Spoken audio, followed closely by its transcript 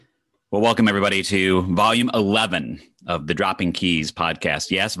Well, welcome everybody to volume 11 of the Dropping Keys podcast.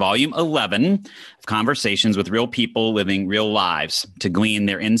 Yes, volume 11 of conversations with real people living real lives to glean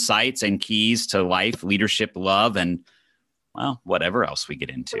their insights and keys to life, leadership, love, and, well, whatever else we get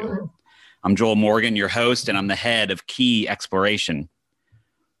into. I'm Joel Morgan, your host, and I'm the head of Key Exploration.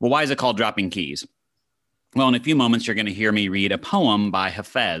 Well, why is it called Dropping Keys? Well, in a few moments, you're going to hear me read a poem by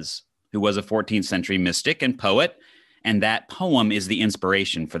Hafez, who was a 14th century mystic and poet. And that poem is the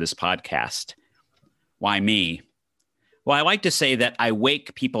inspiration for this podcast. Why me? Well, I like to say that I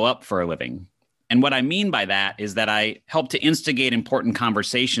wake people up for a living. And what I mean by that is that I help to instigate important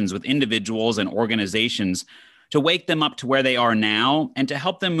conversations with individuals and organizations to wake them up to where they are now and to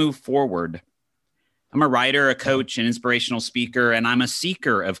help them move forward. I'm a writer, a coach, an inspirational speaker, and I'm a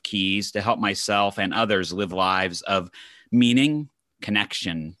seeker of keys to help myself and others live lives of meaning,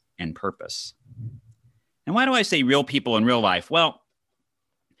 connection, and purpose. And why do I say real people in real life? Well,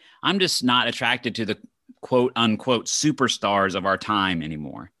 I'm just not attracted to the quote unquote superstars of our time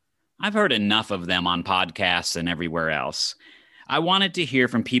anymore. I've heard enough of them on podcasts and everywhere else. I wanted to hear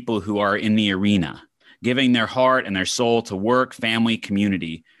from people who are in the arena, giving their heart and their soul to work, family,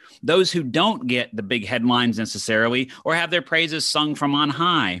 community. Those who don't get the big headlines necessarily or have their praises sung from on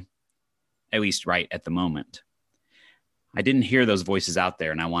high, at least right at the moment. I didn't hear those voices out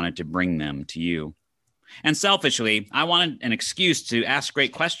there, and I wanted to bring them to you. And selfishly, I wanted an excuse to ask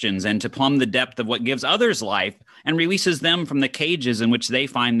great questions and to plumb the depth of what gives others life and releases them from the cages in which they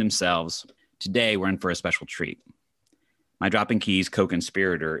find themselves. Today, we're in for a special treat. My Dropping Keys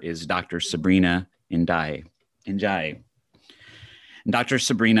co-conspirator is Dr. Sabrina Ndiaye. And Dr.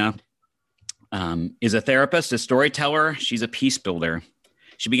 Sabrina is a therapist, a storyteller. She's a peace builder.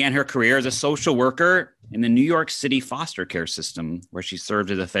 She began her career as a social worker in the New York City foster care system, where she served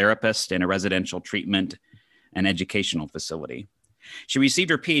as a therapist in a residential treatment and educational facility. She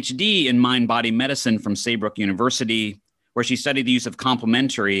received her PhD in mind-body medicine from Saybrook University, where she studied the use of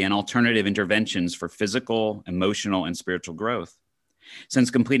complementary and alternative interventions for physical, emotional, and spiritual growth.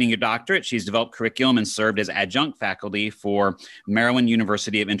 Since completing her doctorate, she's developed curriculum and served as adjunct faculty for Maryland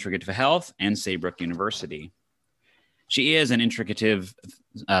University of Integrative Health and Saybrook University. She is an integrative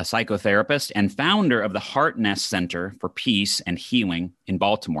psychotherapist and founder of the Heart Nest Center for Peace and Healing in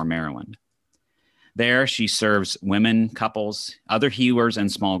Baltimore, Maryland. There, she serves women, couples, other healers,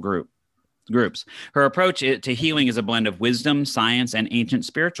 and small groups. Her approach to healing is a blend of wisdom, science, and ancient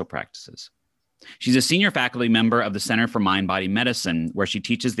spiritual practices. She's a senior faculty member of the Center for Mind-Body Medicine, where she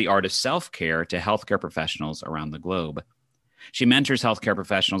teaches the art of self-care to healthcare professionals around the globe. She mentors healthcare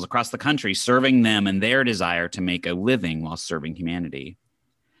professionals across the country, serving them in their desire to make a living while serving humanity.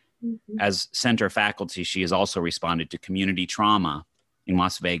 Mm-hmm. As center faculty, she has also responded to community trauma in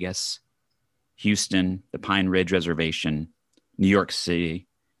Las Vegas, Houston, the Pine Ridge Reservation, New York City,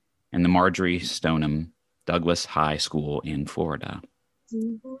 and the Marjorie Stoneman Douglas High School in Florida.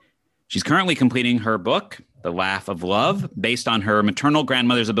 Mm-hmm. She's currently completing her book, The Laugh of Love, based on her maternal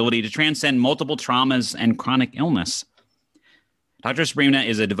grandmother's ability to transcend multiple traumas and chronic illness. Dr. Sabrina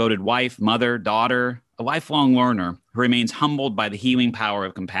is a devoted wife, mother, daughter, a lifelong learner who remains humbled by the healing power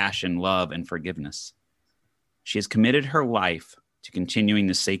of compassion, love, and forgiveness. She has committed her life to continuing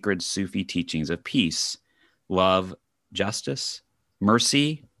the sacred Sufi teachings of peace, love, justice,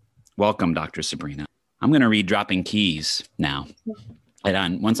 mercy. Welcome, Dr. Sabrina. I'm going to read Dropping Keys now.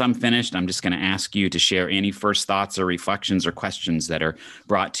 And once I'm finished, I'm just going to ask you to share any first thoughts or reflections or questions that are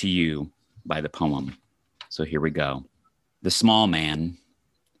brought to you by the poem. So here we go. The small man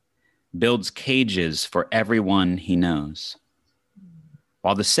builds cages for everyone he knows,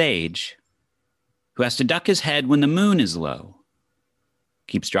 while the sage, who has to duck his head when the moon is low,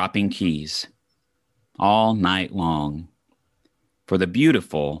 keeps dropping keys all night long for the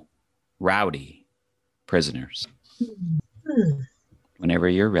beautiful, rowdy prisoners. Whenever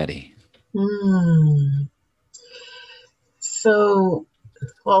you're ready. So,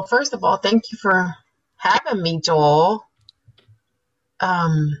 well, first of all, thank you for having me, Joel.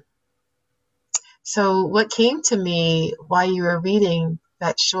 So what came to me while you were reading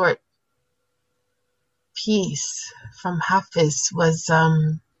that short piece from Hafiz was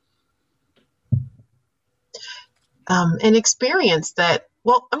an experience that,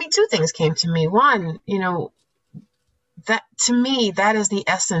 well, I mean, two things came to me. One, that to me, that is the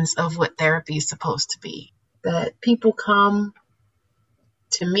essence of what therapy is supposed to be. That people come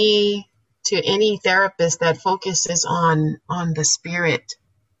to me, to any therapist that focuses on the spirit,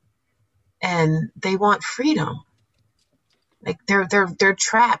 and they want freedom. Like they're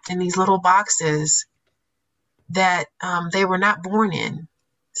trapped in these little boxes that they were not born in.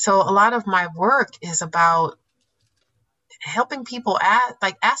 So a lot of my work is about helping people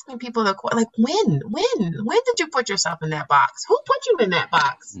asking people like, when did you put yourself in that box? Who put you in that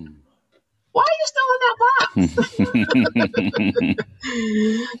box? Why are you still in that box?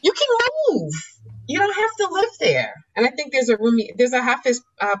 You can move. You don't have to live there. And I think there's a Hafiz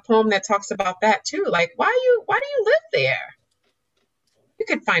poem that talks about that too. Like, why do you live there? You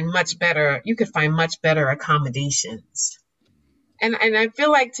could find much better accommodations. And I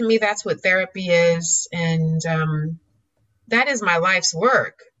feel like, to me, that's what therapy is. And that is my life's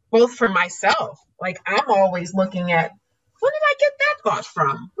work, both for myself. Like, I'm always looking at, where did I get that thought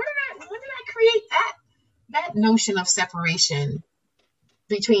from? When did I create that notion of separation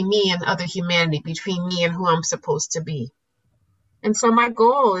between me and other humanity, between me and who I'm supposed to be? And so my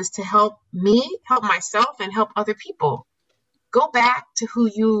goal is to help myself, and help other people go back to who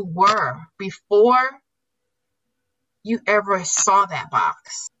you were before you ever saw that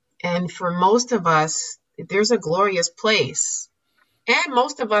box. And for most of us, there's a glorious place. And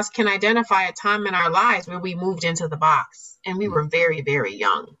most of us can identify a time in our lives where we moved into the box and we were very, very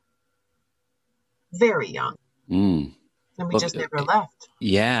young. Very young. And we just never left.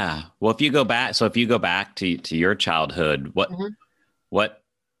 Yeah. Well, if you go back to your childhood, what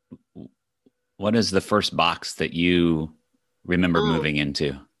is the first box that you remember moving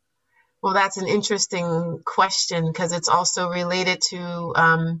into? Well, that's an interesting question, because it's also related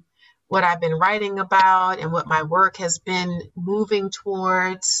to what I've been writing about and what my work has been moving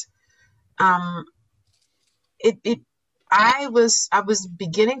towards. I was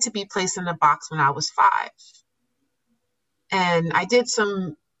beginning to be placed in a box when I was 5. And I did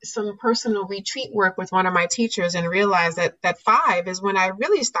some personal retreat work with one of my teachers and realized that 5 is when I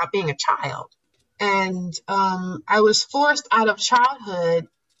really stopped being a child. And I was forced out of childhood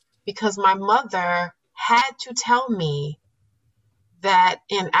because my mother had to tell me that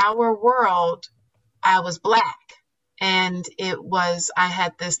in our world, I was Black. And I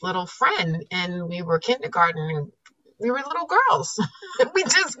had this little friend, and we were kindergarten, and we were little girls. we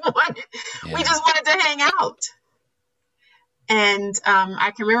just wanted to hang out. And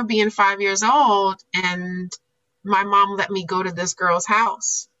I can remember being 5 years old, and my mom let me go to this girl's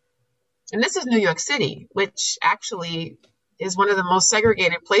house. And this is New York City, which actually is one of the most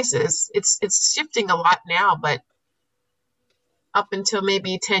segregated places. It's shifting a lot now, but up until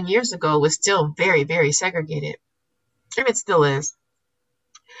maybe 10 years ago, it was still very, very segregated. And it still is.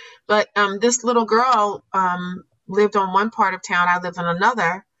 But this little girl lived on one part of town. I lived on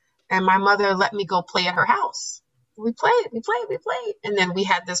another. And my mother let me go play at her house. We played. And then we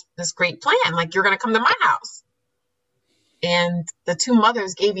had this great plan, like, you're going to come to my house. And the two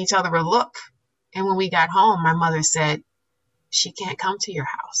mothers gave each other a look. And when we got home, my mother said, she can't come to your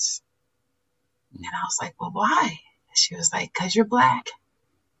house. And I was like, well, why? She was like, because you're Black.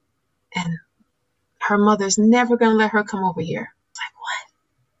 And her mother's never going to let her come over here. I was like,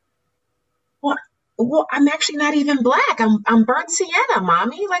 what? Well, I'm actually not even Black. I'm burnt sienna,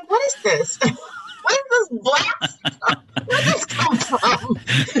 Mommy. Like, what is this? What is this Black stuff? Where did this come from?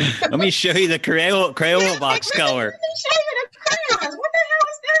 Let me show you the Crayola box color. Let me show you the crayons. What the hell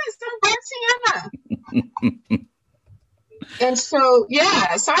is this? Some burnt sienna. And so,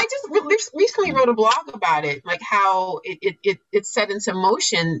 so I just recently wrote a blog about it, like how it set into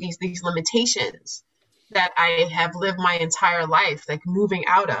motion these limitations that I have lived my entire life, like moving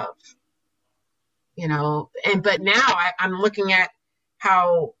out of, but now I'm looking at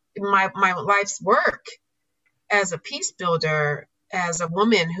how my life's work as a peace builder, as a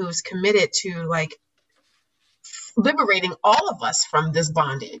woman who's committed to, like, liberating all of us from this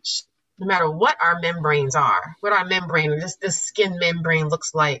bondage, no matter what our membranes are, what our membrane, this skin membrane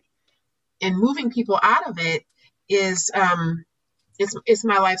looks like, and moving people out of it is it's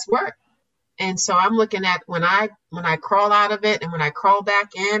my life's work. And so I'm looking at when I crawl out of it, and when I crawl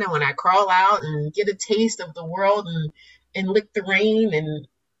back in, and when I crawl out and get a taste of the world and lick the rain and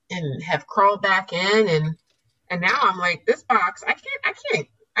have crawled back in, and now I'm like, this box, I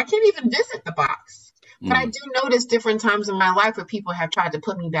can't even visit the box. But I do notice different times in my life where people have tried to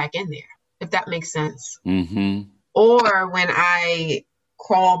put me back in there, if that makes sense. Mm-hmm. Or when I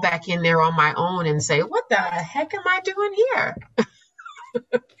crawl back in there on my own and say, what the heck am I doing here?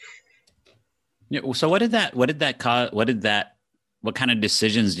 Yeah, so what kind of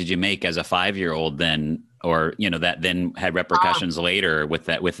decisions did you make as a 5-year-old then, or, that then had repercussions later with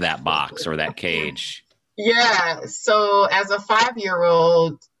that box or that cage? Yeah. So as a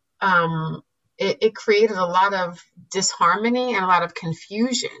 5-year-old, it created a lot of disharmony and a lot of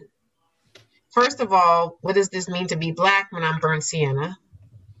confusion. First of all, what does this mean to be Black when I'm burnt sienna?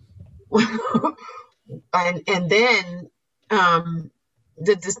 and then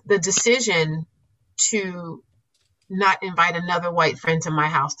the decision to not invite another white friend to my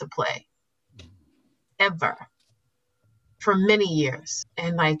house to play, ever, for many years.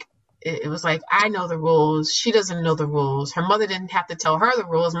 And like, it was like, I know the rules. She doesn't know the rules. Her mother didn't have to tell her the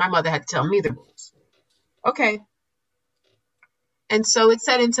rules. My mother had to tell me the rules. Okay. And so it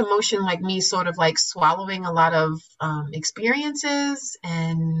set into motion, like me sort of like swallowing a lot of experiences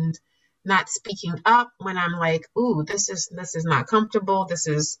and not speaking up when I'm like, ooh, this is not comfortable. I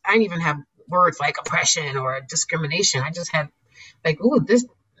didn't even have words like oppression or discrimination. I just had like, ooh, this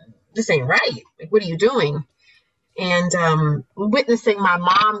ain't right. Like, what are you doing? And witnessing my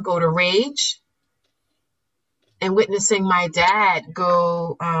mom go to rage and witnessing my dad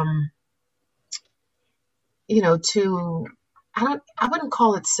go, to, I wouldn't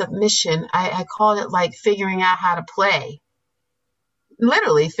call it submission. I call it like figuring out how to play,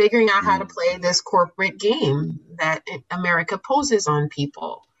 literally figuring out how to play this corporate game that America poses on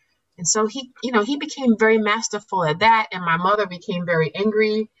people. And so he became very masterful at that. And my mother became very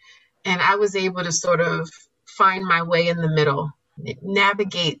angry. And I was able to sort of find my way in the middle,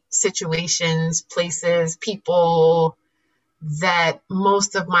 navigate situations, places, people that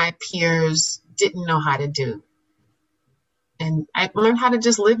most of my peers didn't know how to do. And I learned how to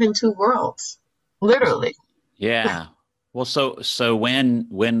just live in two worlds, literally. Yeah. Well, so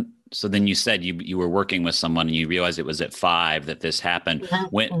then you said you were working with someone and you realized it was at 5 that this happened.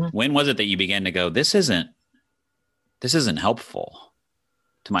 Mm-hmm. When was it that you began to go, this isn't helpful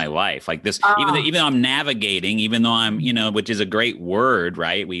to my life? Like this, even though I'm navigating, even though I'm, which is a great word,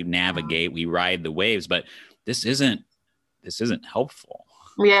 right? We navigate, we ride the waves, but this isn't helpful.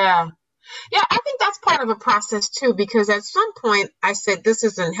 Yeah. Yeah, I think that's part of a process too, because at some point I said, this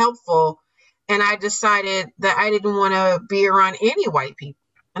isn't helpful. And I decided that I didn't want to be around any white people.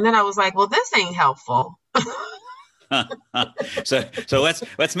 And then I was like, well, this ain't helpful. So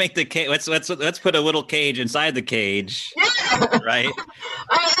let's make the cage. Let's put a little cage inside the cage. Yeah. Right.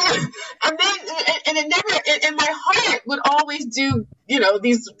 And my heart would always do,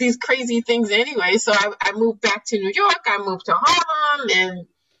 these crazy things anyway. So I moved back to New York. I moved to Harlem,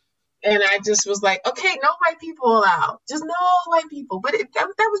 and I just was like, okay, no white people allowed, just no white people. But that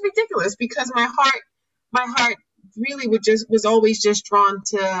was ridiculous, because my heart really was always just drawn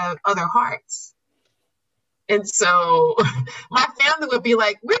to other hearts. And so my family would be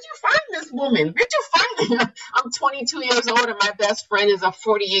like, where'd you find this woman? Where'd you find her? I'm 22 years old and my best friend is a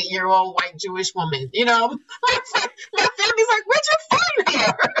 48-year-old white Jewish woman. My family's like, where'd you find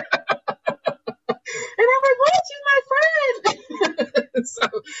her? And I'm like, well, she's my friend.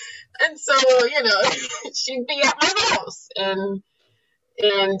 so, she'd be at my house. And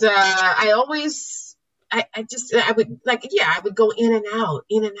I always, I would go in and out.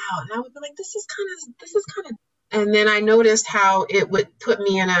 And I would be like, this is kind of, and then I noticed how it would put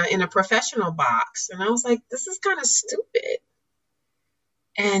me in a professional box. And I was like, this is kind of stupid.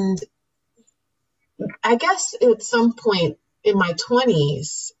 And I guess at some point in my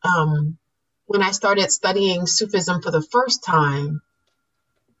 20s, when I started studying Sufism for the first time,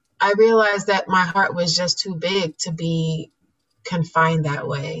 I realized that my heart was just too big to be confined that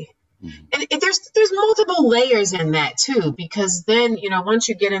way. And there's multiple layers in that too, because then, once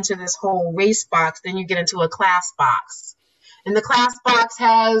you get into this whole race box, then you get into a class box. And the class box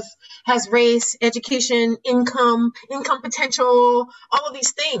has race, education, income potential, all of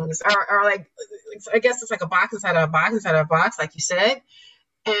these things are like, I guess it's like a box inside of a box inside of a box, like you said.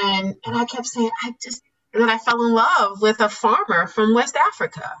 And I kept saying, and then I fell in love with a farmer from West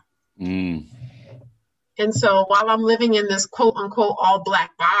Africa. Mm. And so while I'm living in this quote unquote all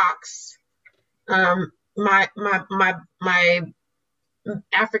black box, my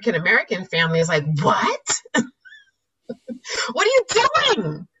African American family is like, what? What are you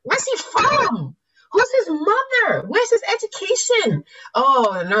doing? Where's he from? Who's his mother? Where's his education?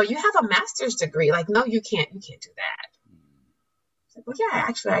 Oh no, you have a master's degree. Like, no, you can't do that. Like, well, yeah,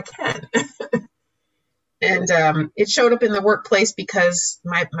 actually I can. And it showed up in the workplace because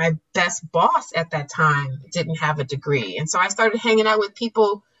my best boss at that time didn't have a degree. And so I started hanging out with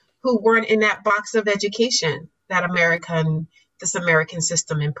people who weren't in that box of education that this American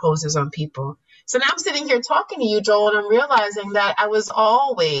system imposes on people. So now I'm sitting here talking to you, Joel, and I'm realizing that I was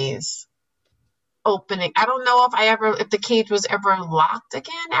always opening. I don't know if the cage was ever locked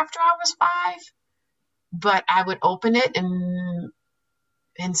again after I was 5, but I would open it and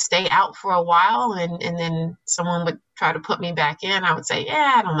stay out for a while, and then someone would try to put me back in. I would say,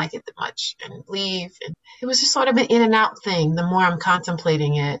 yeah, I don't like it that much, and leave. And it was just sort of an in and out thing the more I'm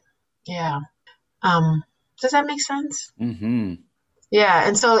contemplating it. Yeah. Does that make sense? Mm-hmm. Yeah.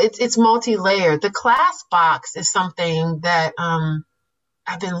 And so it's multi-layered. The class box is something that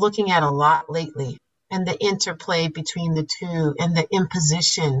I've been looking at a lot lately. and the interplay between the two and the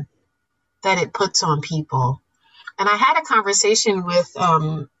imposition that it puts on people. And I had a conversation with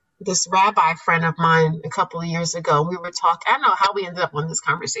this rabbi friend of mine a couple of years ago. We were talking, I don't know how we ended up on this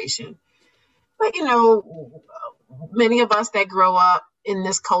conversation, but many of us that grow up in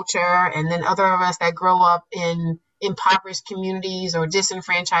this culture, and then other of us that grow up in impoverished communities or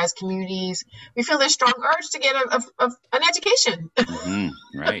disenfranchised communities, we feel this strong urge to get an education.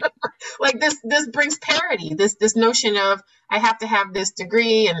 Mm-hmm. Right. Like this brings parity, this notion of I have to have this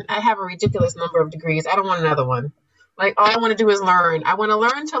degree, and I have a ridiculous number of degrees. I don't want another one. Like, all I want to do is learn. I want to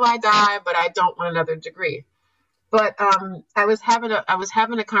learn till I die, but I don't want another degree. But I was having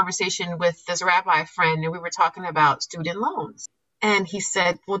a conversation with this rabbi friend, and we were talking about student loans. And he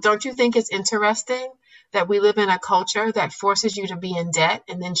said, well, don't you think it's interesting that we live in a culture that forces you to be in debt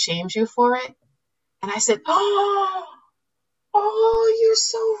and then shames you for it? And I said, oh, you're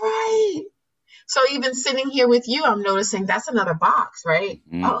so right. So even sitting here with you, I'm noticing that's another box, right?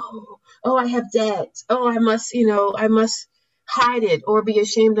 Mm. Oh, I have debt. Oh, I must hide it or be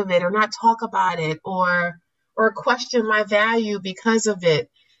ashamed of it or not talk about it or question my value because of it,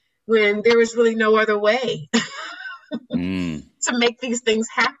 when there is really no other way to make these things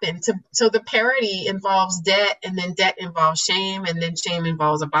happen. So the parity involves debt, and then debt involves shame, and then shame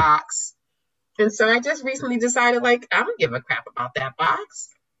involves a box. And so I just recently decided, like, I don't give a crap about that box.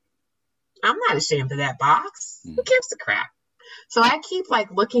 I'm not ashamed of that box. Who gives a crap? So I keep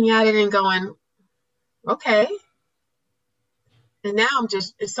like looking at it and going, okay. And now I'm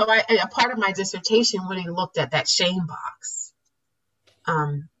just, a part of my dissertation really looked at that shame box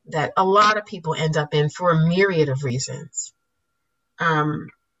that a lot of people end up in for a myriad of reasons. I'm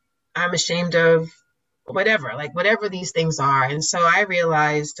ashamed of whatever these things are. And so I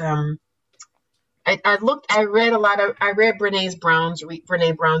realized, I read Brene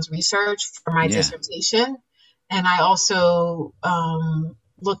Brown's research for my dissertation. And I also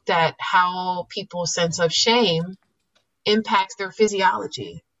looked at how people's sense of shame impacts their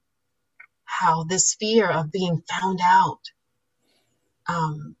physiology, how this fear of being found out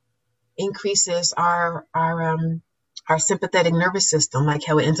increases our sympathetic nervous system, like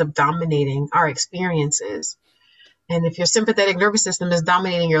how it ends up dominating our experiences. And if your sympathetic nervous system is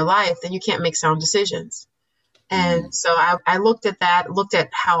dominating your life, then you can't make sound decisions. And so I looked at that, looked at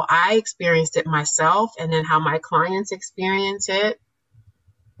how I experienced it myself, and then how my clients experience it.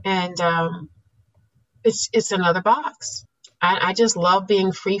 And it's another box. I just love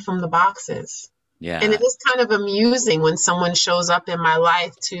being free from the boxes. Yeah. And it is kind of amusing when someone shows up in my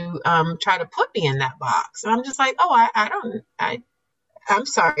life to try to put me in that box. And I'm just like, I'm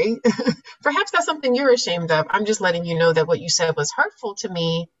sorry. Perhaps that's something you're ashamed of. I'm just letting you know that what you said was hurtful to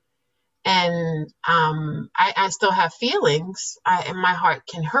me. And I still have feelings, and my heart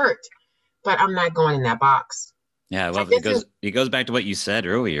can hurt, but I'm not going in that box. Yeah, I love it. It goes back to what you said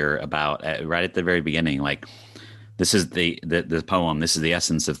earlier about right at the very beginning. Like, this is the poem. This is the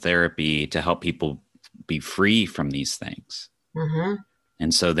essence of therapy, to help people be free from these things. Mm-hmm.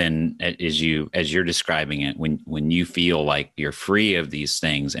 And so then, as you're describing it, when you feel like you're free of these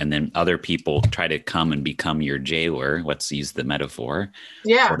things, and then other people try to come and become your jailer, let's use the metaphor,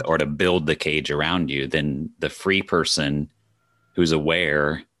 or to build the cage around you, then the free person who's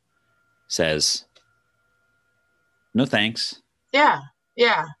aware says, no thanks. Yeah.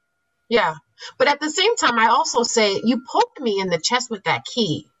 But at the same time, I also say, you poked me in the chest with that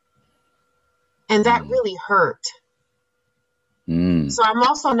key, and that really hurt. So I'm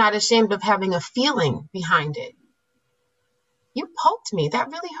also not ashamed of having a feeling behind it. You poked me. That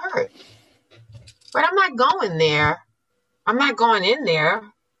really hurt. But I'm not going there. I'm not going in there.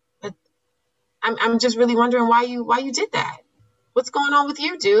 I'm just really wondering why you did that. What's going on with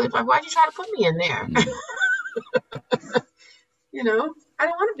you, dude? Why'd you try to put me in there? I don't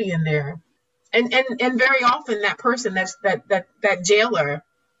want to be in there. And very often that person, that jailer,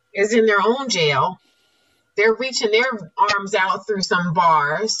 is in their own jail. They're reaching their arms out through some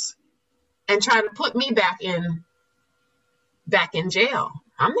bars and trying to put me back in jail.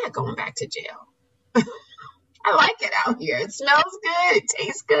 I'm not going back to jail. I like it out here. It smells good. It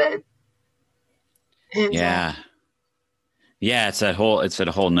tastes good. And, it's that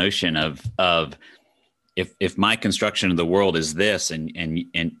whole notion of if my construction of the world is this,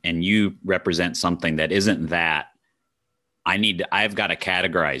 and you represent something that isn't that, I've got to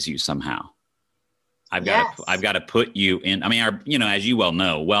categorize you somehow. I've got to put you in. I mean, as you well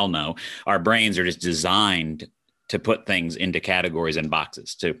know, our brains are just designed to put things into categories and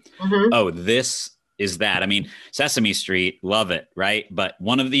boxes. This is that. I mean, Sesame Street, love it, right? But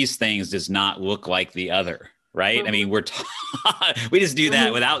one of these things does not look like the other. right? I mean, we just do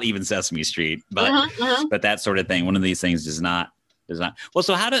that without even Sesame Street, but that sort of thing. One of these things does not. Well,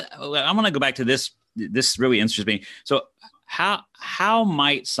 so I want to go back to this. This really interests me. So how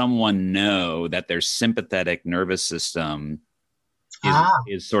might someone know that their sympathetic nervous system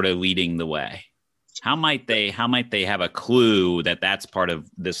is sort of leading the way? How might they have a clue that that's part of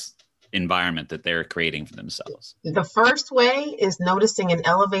this environment that they're creating for themselves? The first way is noticing an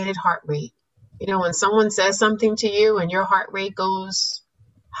elevated heart rate. You know, when someone says something to you and your heart rate goes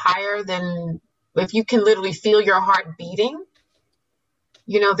higher than, if you can literally feel your heart beating,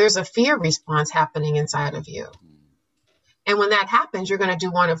 you know, there's a fear response happening inside of you. And when that happens, you're going to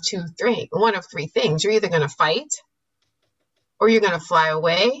do one of three things. You're either going to fight, or you're going to fly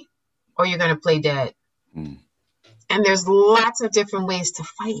away, or you're going to play dead. And there's lots of different ways to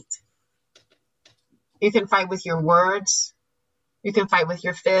fight. You can fight with your words. You can fight with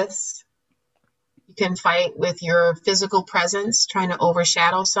your fists. You can fight with your physical presence, trying to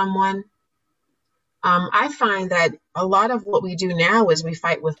overshadow someone. I find that a lot of what we do now is we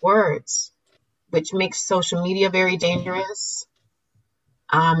fight with words, which makes social media very dangerous.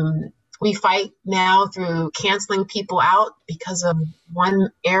 We fight now through canceling people out because of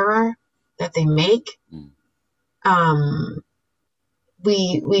one error that they make.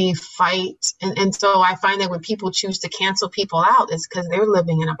 We fight. And so I find that when people choose to cancel people out, it's because they're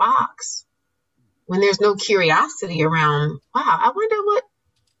living in a box. When there's no curiosity around, wow, I wonder what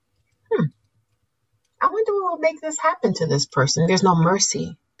will make this happen to this person. There's no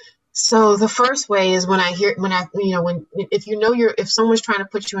mercy. So the first way is if someone's trying to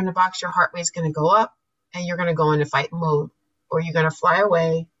put you in a box, your heart rate's going to go up and you're going to go into fight mode, or you're going to fly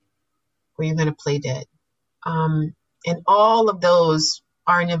away, or you're going to play dead. And all of those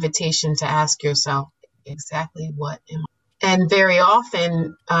are an invitation to ask yourself, exactly what am I? And very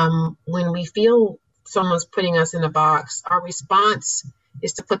often, when we feel someone's putting us in a box, our response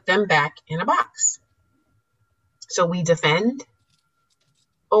is to put them back in a box. So we defend,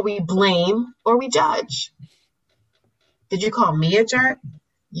 or we blame, or we judge. Did you call me a jerk?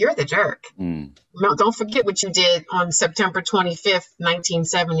 You're the jerk. No, don't forget what you did on September 25th,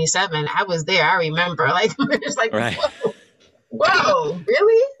 1977. I was there. I remember. Like, it's like, right. Whoa,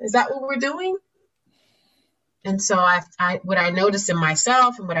 really? Is that what we're doing? And so what I notice in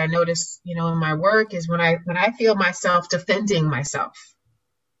myself, and what I notice, in my work, is when I feel myself defending myself,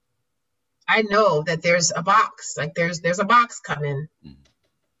 I know that there's a box, like there's a box coming,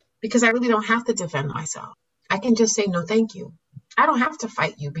 because I really don't have to defend myself. I can just say, no, thank you. I don't have to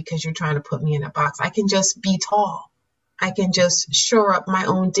fight you because you're trying to put me in a box. I can just be tall. I can just shore up my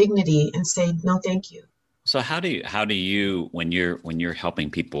own dignity and say, no, thank you. So how do you, when you're helping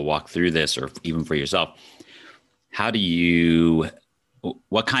people walk through this, or even for yourself,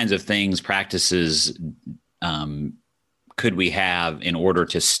 what kinds of things, practices, could we have in order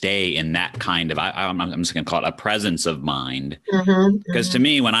to stay in that kind of, I'm just going to call it a presence of mind? Because to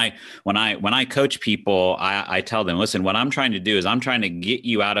me, when I coach people, I tell them, listen, what I'm trying to do is I'm trying to get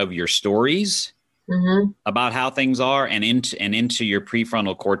you out of your stories about how things are and into your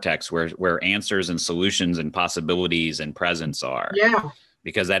prefrontal cortex, where answers and solutions and possibilities and presence are. Yeah.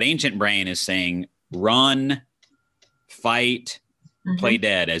 Because that ancient brain is saying, run, fight, play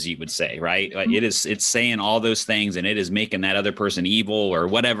dead, as you would say, right? It's saying all those things, and it is making that other person evil or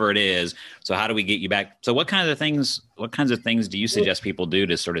whatever it is. So how do we get you back? So what kinds of things do you suggest people do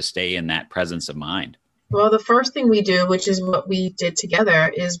to sort of stay in that presence of mind? Well, the first thing we do, which is what we did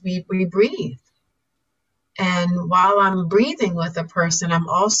together, is we breathe. And while I'm breathing with a person, I'm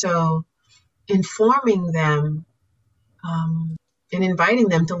also informing them and inviting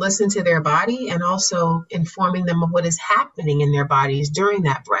them to listen to their body, and also informing them of what is happening in their bodies during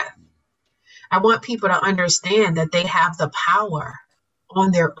that breath. I want people to understand that they have the power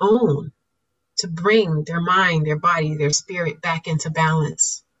on their own to bring their mind, their body, their spirit back into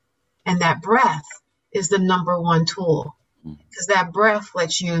balance. And that breath is the number one tool, because that breath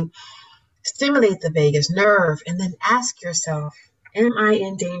lets you stimulate the vagus nerve and then ask yourself, am I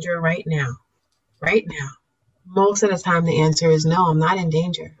in danger right now? Right now. Most of the time, the answer is no, I'm not in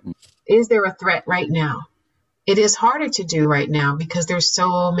danger. Is there a threat right now? It is harder to do right now because there's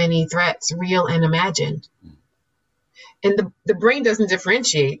so many threats, real and imagined. And the brain doesn't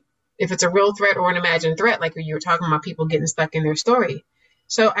differentiate if it's a real threat or an imagined threat, like when you were talking about people getting stuck in their story.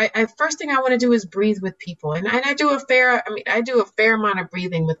 So first thing I want to do is breathe with people. And I do a fair amount of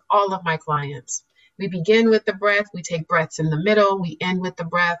breathing with all of my clients. We begin with the breath. We take breaths in the middle. We end with the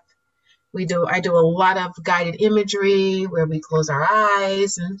breath. I do a lot of guided imagery where we close our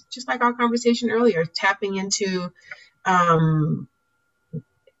eyes, and just like our conversation earlier, tapping into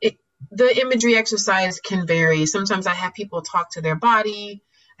the imagery exercise can vary. Sometimes I have people talk to their body.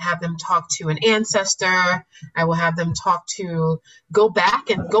 I have them talk to an ancestor. I will have them go back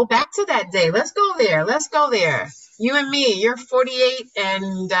to that day. Let's go there. Let's go there. You and me, you're 48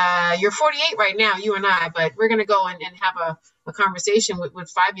 and you're 48 right now, you and I, but we're going to go and have a conversation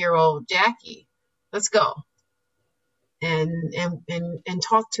with 5-year-old Jackie. Let's go. And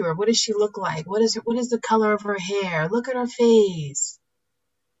talk to her. What does she look like? What is the color of her hair? Look at her face.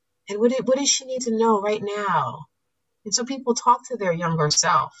 And what does she need to know right now? And so people talk to their younger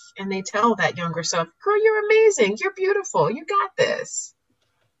self and they tell that younger self, girl, you're amazing. You're beautiful. You got this.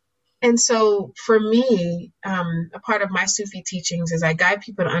 And so for me, a part of my Sufi teachings is I guide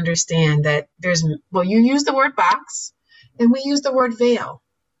people to understand that you use the word box and we use the word veil.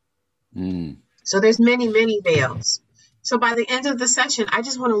 So there's many, many veils. So by the end of the session, I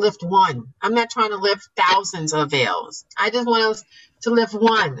just want to lift one. I'm not trying to lift thousands of veils. I just want us to lift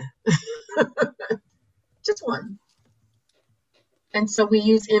one. Just one. And so we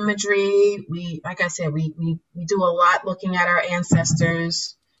use imagery. Like I said, we do a lot looking at our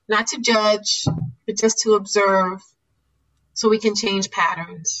ancestors, not to judge, but just to observe so we can change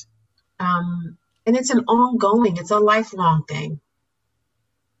patterns. And it's it's a lifelong thing.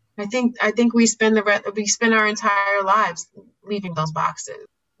 I think we spend our entire lives leaving those boxes,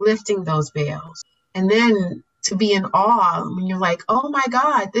 lifting those veils. And then to be in awe when you're like, oh my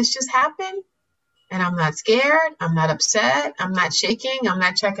God, this just happened. And I'm not scared. I'm not upset. I'm not shaking. I'm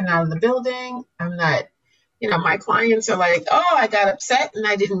not checking out of the building. I'm not, my clients are like, oh, I got upset and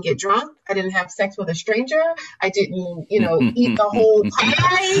I didn't get drunk. I didn't have sex with a stranger. I didn't, eat the whole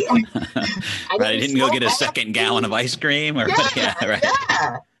pie. I didn't go get a second gallon of ice cream. Or right.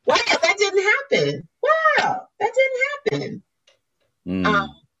 Yeah. Wow, that didn't happen. Wow, that didn't happen.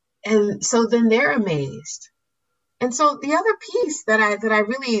 And so then they're amazed. And so the other piece that I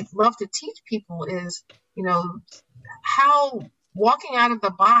really love to teach people is, how walking out of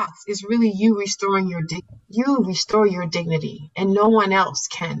the box is really you restoring you restore your dignity, and no one else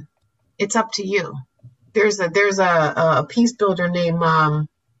can. It's up to you. There's a peace builder named I'll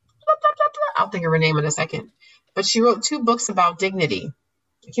think of her name in a second, but she wrote 2 books about dignity.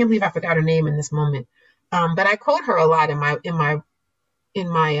 I can't believe I forgot her name in this moment. But I quote her a lot in my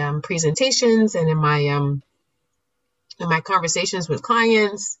presentations and in my conversations with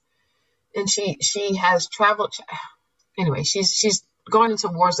clients. And she has traveled. Anyway, she's gone into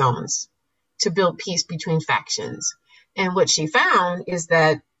war zones to build peace between factions. And what she found is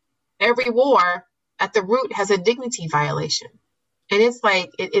that every war at the root has a dignity violation. And it's like,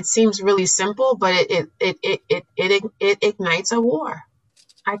 it seems really simple, but it ignites a war.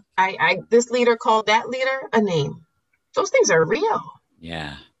 This leader called that leader a name. Those things are real.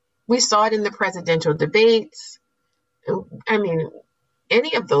 Yeah. We saw it in the presidential debates. I mean,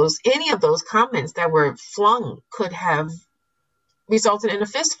 any of those comments that were flung could have resulted in a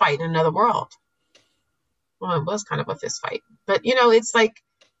fist fight in another world. Well, it was kind of a fist fight, but it's like,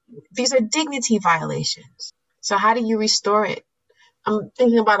 these are dignity violations. So how do you restore it? I'm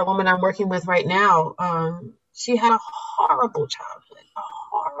thinking about a woman I'm working with right now. She had a horrible childhood.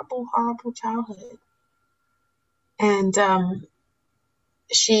 Horrible childhood. And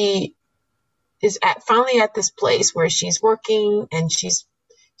she is finally at this place where she's working and she's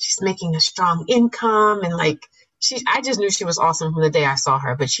making a strong income, and I just knew she was awesome from the day I saw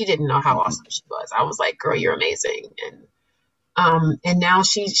her, but she didn't know how awesome she was. I was like, girl, you're amazing. And now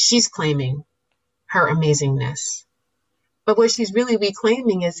she's claiming her amazingness. But what she's really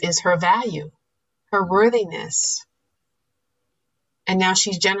reclaiming is her value, her worthiness. And now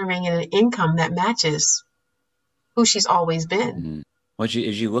she's generating an income that matches who she's always been. Mm-hmm. Well, as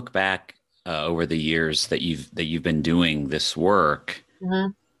you look back over the years that you've been doing this work,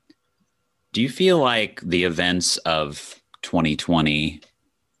 mm-hmm. do you feel like the events of 2020,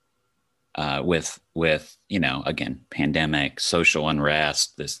 with again, pandemic, social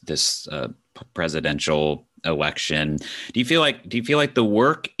unrest, this presidential election, do you feel like the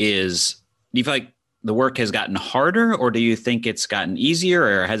work has gotten harder, or do you think it's gotten easier,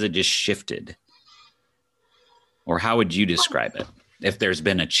 or has it just shifted? Or how would you describe it if there's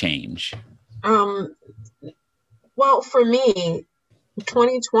been a change? Well, for me,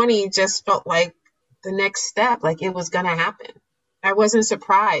 2020 just felt like the next step, like it was going to happen. I wasn't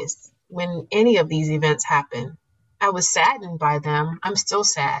surprised when any of these events happened. I was saddened by them. I'm still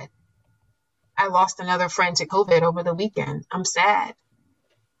sad. I lost another friend to COVID over the weekend. I'm sad.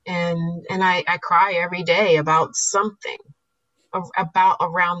 And I cry every day about something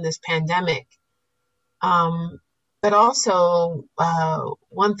around this pandemic. But also,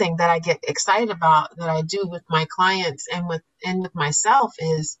 one thing that I get excited about that I do with my clients and with myself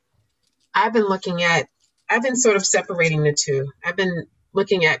is I've been sort of separating the two. I've been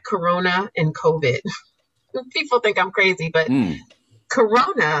looking at Corona and COVID. People think I'm crazy, but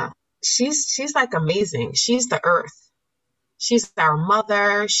Corona, she's like amazing. She's the earth. She's our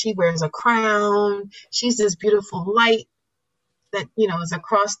mother. She wears a crown. She's this beautiful light that, is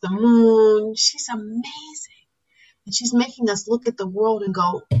across the moon. She's amazing. And she's making us look at the world and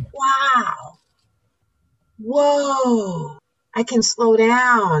go, wow, whoa, I can slow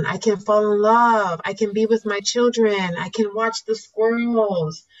down. I can fall in love. I can be with my children. I can watch the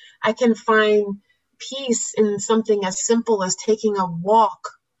squirrels. I can find peace in something as simple as taking a walk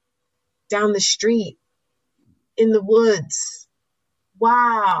down the street in the woods.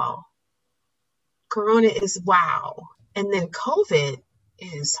 Wow. Corona is wow. And then COVID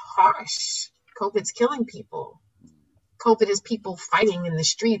is harsh. COVID's killing people. COVID is people fighting in the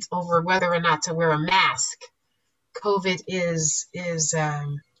streets over whether or not to wear a mask. COVID is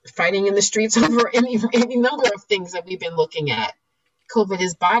fighting in the streets over any number of things that we've been looking at. COVID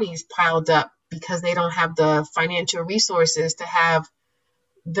is bodies piled up because they don't have the financial resources to have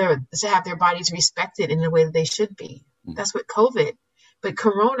their bodies respected in the way that they should be. That's what COVID. But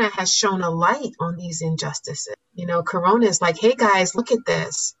Corona has shown a light on these injustices. Corona is like, hey guys, look at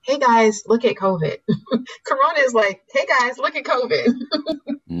this. Hey guys, look at COVID. Corona is like, hey guys, look at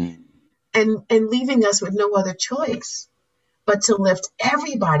COVID. And leaving us with no other choice but to lift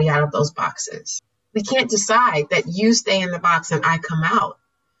everybody out of those boxes. We can't decide that you stay in the box and I come out.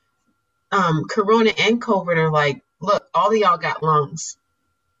 Corona and COVID are like, look, all of y'all got lungs.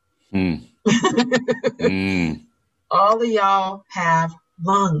 All of y'all have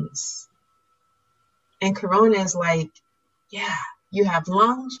lungs. And Corona is like, yeah, you have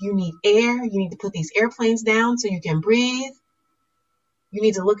lungs, you need air, you need to put these airplanes down so you can breathe. You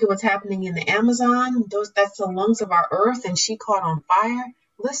need to look at what's happening in the Amazon. That's the lungs of our earth, and she caught on fire.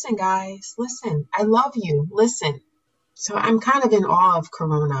 Listen, guys, listen. I love you. Listen. So I'm kind of in awe of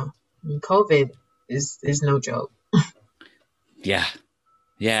Corona. COVID is no joke. Yeah.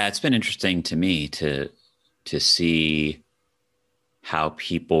 Yeah, it's been interesting to me to see how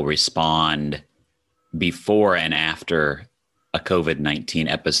people respond before and after a COVID-19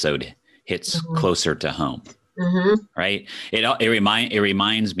 episode hits closer to home. Right. It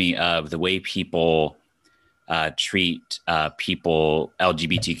reminds me of the way people treat people,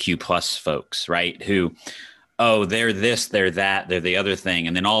 LGBTQ plus folks, right? Who, they're this, they're that, they're the other thing.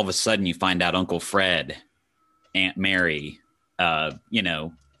 And then all of a sudden you find out Uncle Fred, Aunt Mary,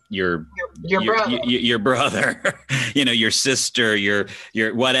 your brother, your sister, your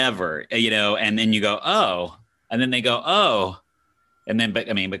whatever, and then you go, oh, and then they go, oh, and then, but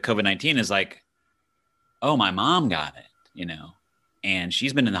COVID-19 is like, oh, my mom got it, and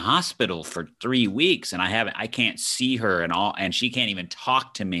she's been in the hospital for 3 weeks and I can't see her and she can't even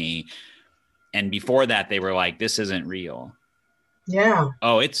talk to me. And before that, they were like, this isn't real. Yeah.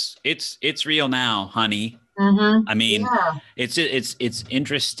 Oh, it's real now, honey. It's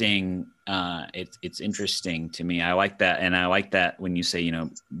interesting. It's interesting to me. I like that. And I like that when you say,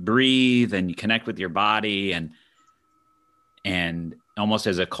 breathe and you connect with your body and almost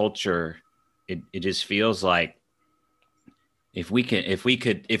as a culture, it just feels like if we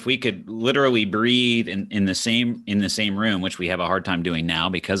could literally breathe in the same room, which we have a hard time doing now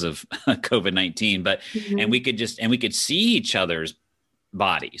because of COVID-19, but and we could see each other's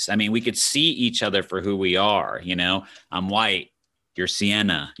bodies. I mean, we could see each other for who we are. I'm white, you're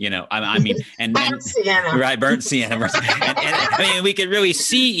sienna. Burnt sienna. Right, burnt sienna. And we could really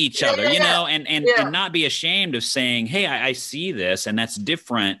see each other. And not be ashamed of saying, hey, I see this, and that's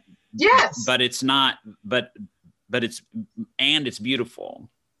different. Yes. But it's not, but it's beautiful.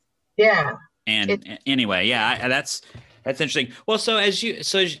 Yeah. And anyway, that's interesting. Well, so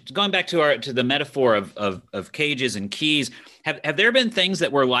going back to the metaphor of cages and keys, have there been things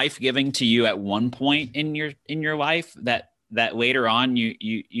that were life-giving to you at one point in your life that later on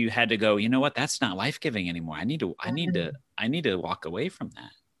you had to go, you know what, that's not life-giving anymore. I need to walk away from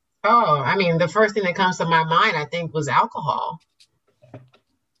that. Oh, the first thing that comes to my mind, I think, was alcohol.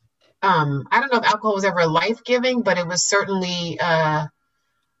 I don't know if alcohol was ever life-giving, but it was certainly, it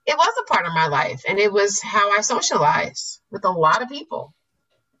was a part of my life, and it was how I socialized with a lot of people.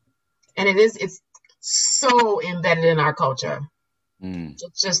 And it's so embedded in our culture.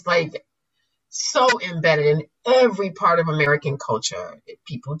 It's just like so embedded in every part of American culture.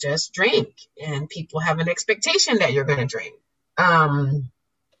 People just drink, and people have an expectation that you're going to drink. I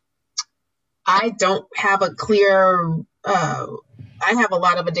don't have a clear, I have a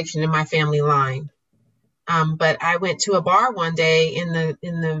lot of addiction in my family line. But I went to a bar one day in the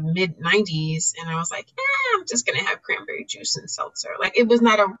mid 90s, and I was like, I'm just going to have cranberry juice and seltzer. Like it was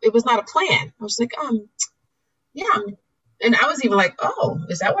not a plan. I was like, yeah. And I was even like, oh,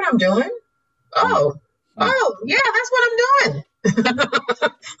 is that what I'm doing? Oh, yeah, that's what I'm doing. That's what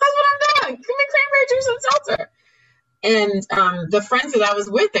I'm doing. Give me cranberry juice and seltzer. And the friends that I was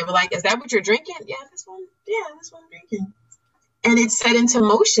with, they were like, is that what you're drinking? Yeah, that's what I'm drinking. And it set into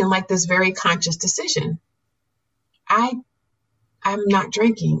motion like this very conscious decision. I'm not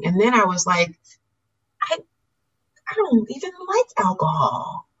drinking. And then I was like, I don't even like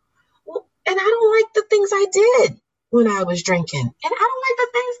alcohol. Well, and I don't like the things I did when I was drinking. And I don't like the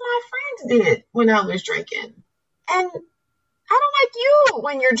things my friends did when I was drinking. And I don't like you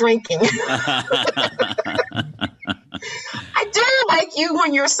when you're drinking. I do like you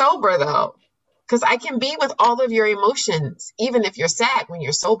when you're sober, though, because I can be with all of your emotions, even if you're sad when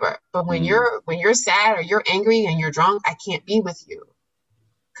you're sober. But when you're sad or you're angry and you're drunk, I can't be with you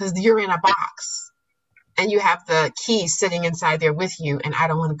because you're in a box and you have the key sitting inside there with you, and I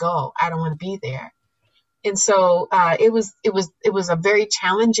don't want to go. I don't want to be there. And so it was a very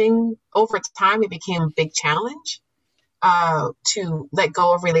challenging. Over time, it became a big challenge to let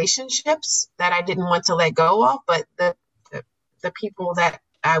go of relationships that I didn't want to let go of, but the people that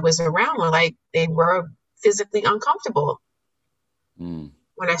I was around were like, they were physically uncomfortable when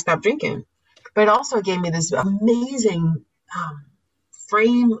I stopped drinking. But it also gave me this amazing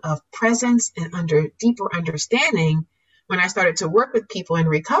frame of presence and deeper understanding when I started to work with people in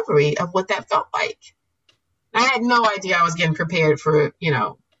recovery of what that felt like. I had no idea I was getting prepared for,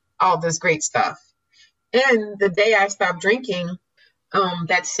 all this great stuff. And the day I stopped drinking,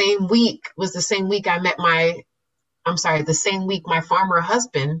 that same week was the same week the same week my farmer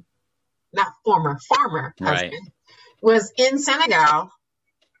husband right. was in Senegal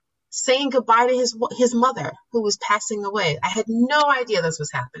saying goodbye to his mother who was passing away. I had no idea this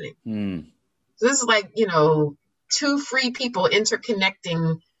was happening. So this is like, two free people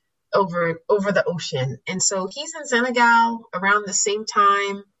interconnecting over the ocean. And so he's in Senegal around the same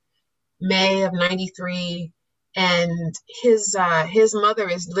time, May of 93. And his mother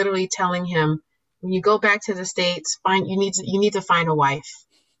is literally telling him, when you go back to the States, you need to find a wife.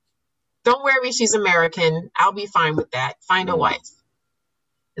 Don't worry, she's American. I'll be fine with that. Find a wife.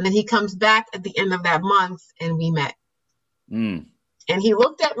 And then he comes back at the end of that month and we met. And he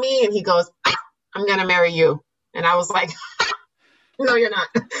looked at me and he goes, I'm going to marry you. And I was like, no, you're not.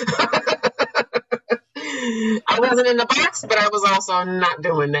 I wasn't in the box, but I was also not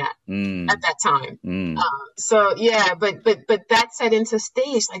doing that at that time. So yeah, but that set into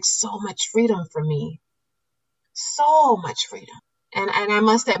stage like so much freedom for me. So much freedom. And I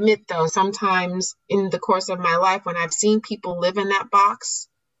must admit though, sometimes in the course of my life, when I've seen people live in that box,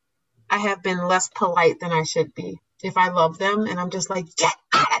 I have been less polite than I should be. If I love them and I'm just like, get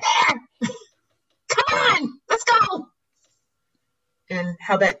out of there. Come on, let's go. And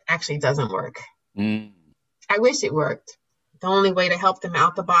how that actually doesn't work. I wish it worked. The only way to help them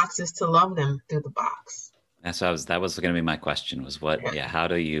out the box is to love them through the box. That was going to be my question was how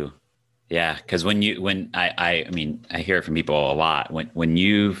do you, because I hear it from people a lot. When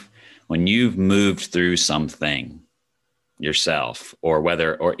you've moved through something yourself or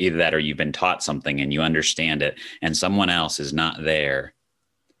either that, or you've been taught something and you understand it and someone else is not there,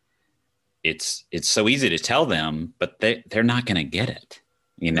 it's so easy to tell them, but they're not going to get it.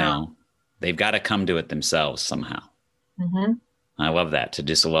 No. They've got to come to it themselves somehow. I love that, to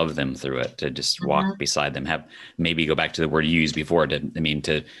just love them through it, to just walk beside them, maybe go back to the word you used before,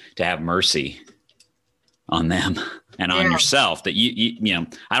 to have mercy on them and on yourself, that you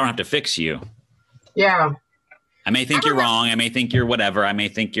I don't have to fix you. Yeah. I may think you're wrong. I may think you're whatever. I may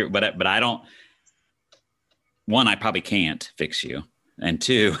think you're, but I don't, one, I probably can't fix you. And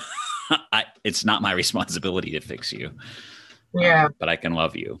two, it's not my responsibility to fix you. Yeah. But I can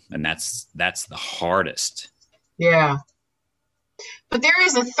love you. And that's the hardest. Yeah. But there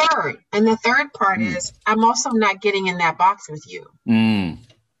is a third. And the third part is I'm also not getting in that box with you.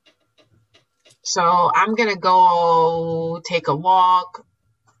 So I'm going to go take a walk,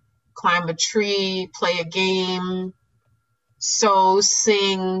 climb a tree, play a game, sew,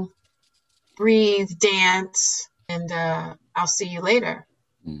 sing, breathe, dance, and I'll see you later.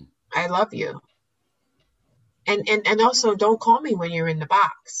 I love you. And also don't call me when you're in the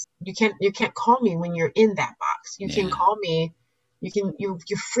box. You can't call me when you're in that box. You can call me, you're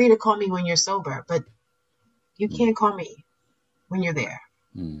free to call me when you're sober, but you can't call me when you're there.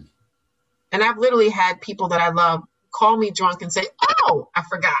 And I've literally had people that I love call me drunk and say, oh, I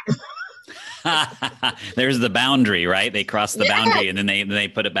forgot. There's the boundary, right? They cross the boundary and then they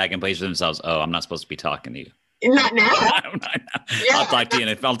put it back in place for themselves. Oh, I'm not supposed to be talking to you. Not now. Yeah. I'll talk to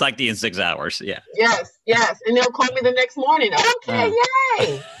you in 6 hours. Yeah. Yes. And they'll call me the next morning. Okay,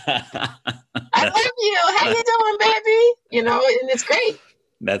 yay. I love you. How you doing, baby? And it's great.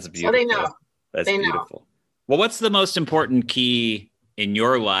 That's beautiful. So they know. That's they beautiful. Know. Well, what's the most important key in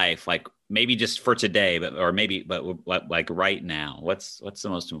your life? Like maybe just for today, but like right now, what's the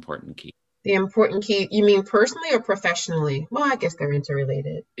most important key? The important key, you mean personally or professionally? Well, I guess they're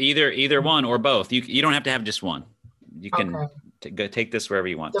interrelated. Either one or both. You don't have to have just one. You can go take this wherever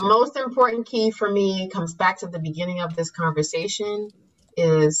you want. The most important key for me comes back to the beginning of this conversation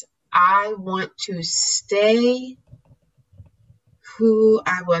is I want to stay who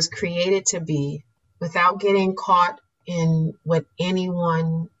I was created to be without getting caught in what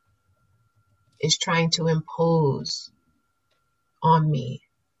anyone is trying to impose on me.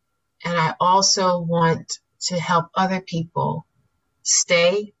 And I also want to help other people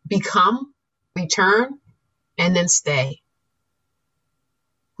stay, become, return, and then stay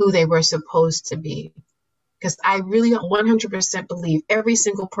who they were supposed to be. Because I really 100% believe every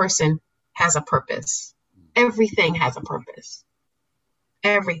single person has a purpose. Everything has a purpose.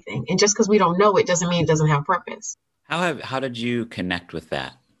 Everything. And just because we don't know it doesn't mean it doesn't have purpose. How did you connect with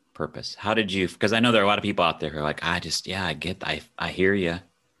that purpose? How did you, because I know there are a lot of people out there who are like, I hear you.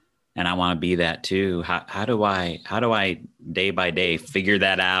 And I want to be that too. How do I day by day figure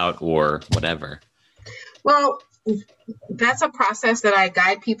that out or whatever? Well, that's a process that I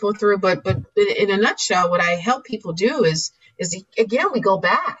guide people through. But in a nutshell, what I help people do is again, we go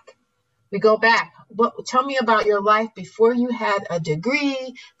back. Tell me about your life before you had a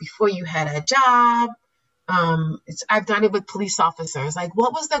degree, before you had a job. I've done it with police officers. Like,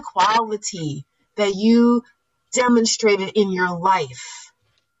 what was the quality that you demonstrated in your life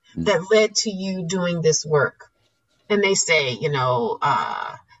that led to you doing this work? And they say, well,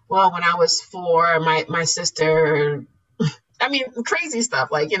 when I was 4, my sister, crazy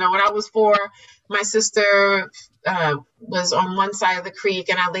stuff. Like, when I was 4, my sister was on one side of the creek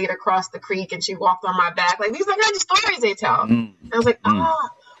and I laid across the creek and she walked on my back. Like, these are the kind of stories they tell. And I was like, what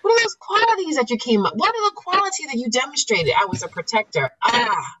are those qualities that you came up? What are the qualities that you demonstrated? I was a protector.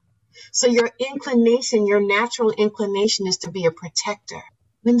 So your inclination, your natural inclination is to be a protector.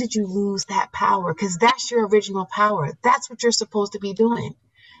 When did you lose that power? Because that's your original power. That's what you're supposed to be doing.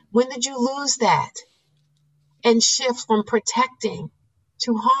 When did you lose that and shift from protecting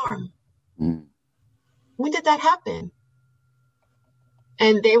to harm? When did that happen?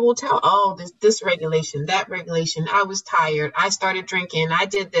 And they will tell, this regulation, that regulation. I was tired. I started drinking. I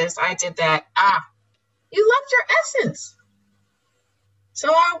did this. I did that. You left your essence.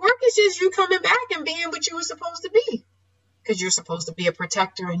 So our work is just you coming back and being what you were supposed to be. Because you're supposed to be a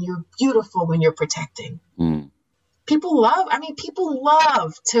protector and you're beautiful when you're protecting. People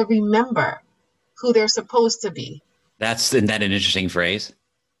love to remember who they're supposed to be. Isn't that an interesting phrase?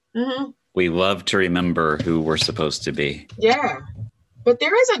 Mm-hmm. We love to remember who we're supposed to be. Yeah. But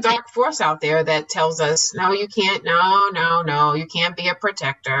there is a dark force out there that tells us, no, you can't. No, you can't be a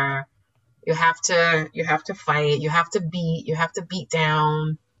protector. You have to fight. You have to beat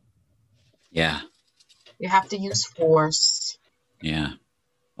down. Yeah. You have to use force. Yeah.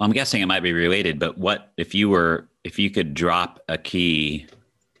 Well, I'm guessing it might be related, but what if you could drop a key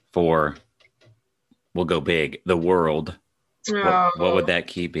for, we'll go big, the world, what would that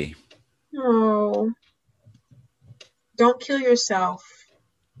key be? Oh, don't kill yourself.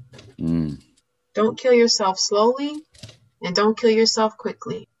 Don't kill yourself slowly and don't kill yourself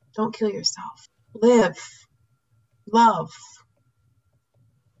quickly. Don't kill yourself. Live, love,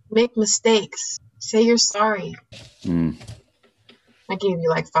 make mistakes. Say you're sorry. I gave you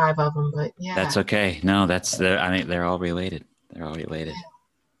like 5 of them, but yeah. That's okay. No, they're all related. They're all related.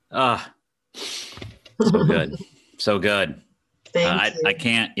 So good. So good. Thank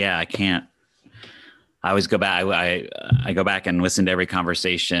you. I can't. I always go back. I go back and listen to every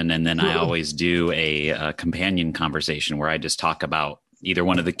conversation, and then I always do a companion conversation where I just talk about either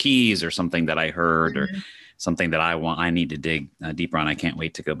one of the keys or something that I heard or something that I need to dig deeper on. I can't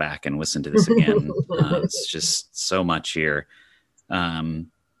wait to go back and listen to this again. It's just so much here. I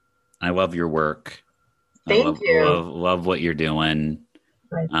love your work. Thank you. Love what you're doing.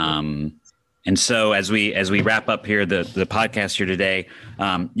 And so as we wrap up here, the podcast here today,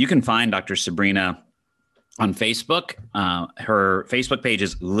 you can find Dr. Sabrina on Facebook. Her Facebook page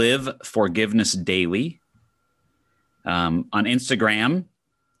is Live Forgiveness Daily. On Instagram,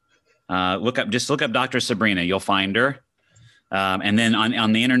 look up Dr. Sabrina. You'll find her. And then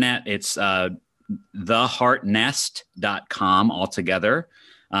on the internet, it's theheartnest.com altogether.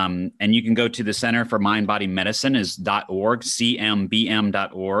 And you can go to the Center for Mind Body Medicine is .org,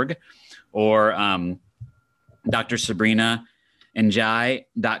 cmbm.org, or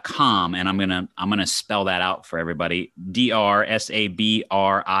drsabrina.njai.com. And I'm gonna spell that out for everybody.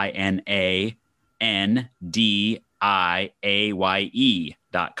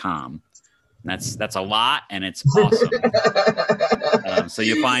 DrSabrinaNdiaye.com. That's a lot, and it's awesome. So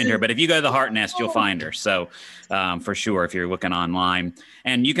you'll find her. But if you go to the Heart Nest, you'll find her. So for sure, if you're looking online.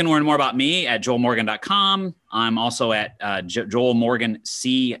 And you can learn more about me at joelmorgan.com. I'm also at Joel Morgan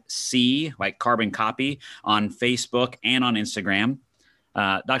CC, like carbon copy, on Facebook and on Instagram.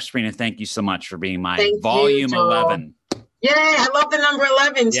 Dr. Sabrina, thank you so much for being my volume 11. Yay, I love the number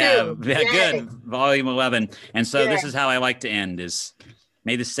 11 too. Yeah, good. Volume 11. And so this is how I like to end is,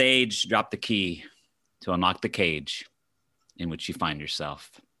 may the sage drop the key to unlock the cage in which you find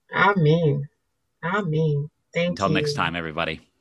yourself. Amen. Thank you. Until next time, everybody.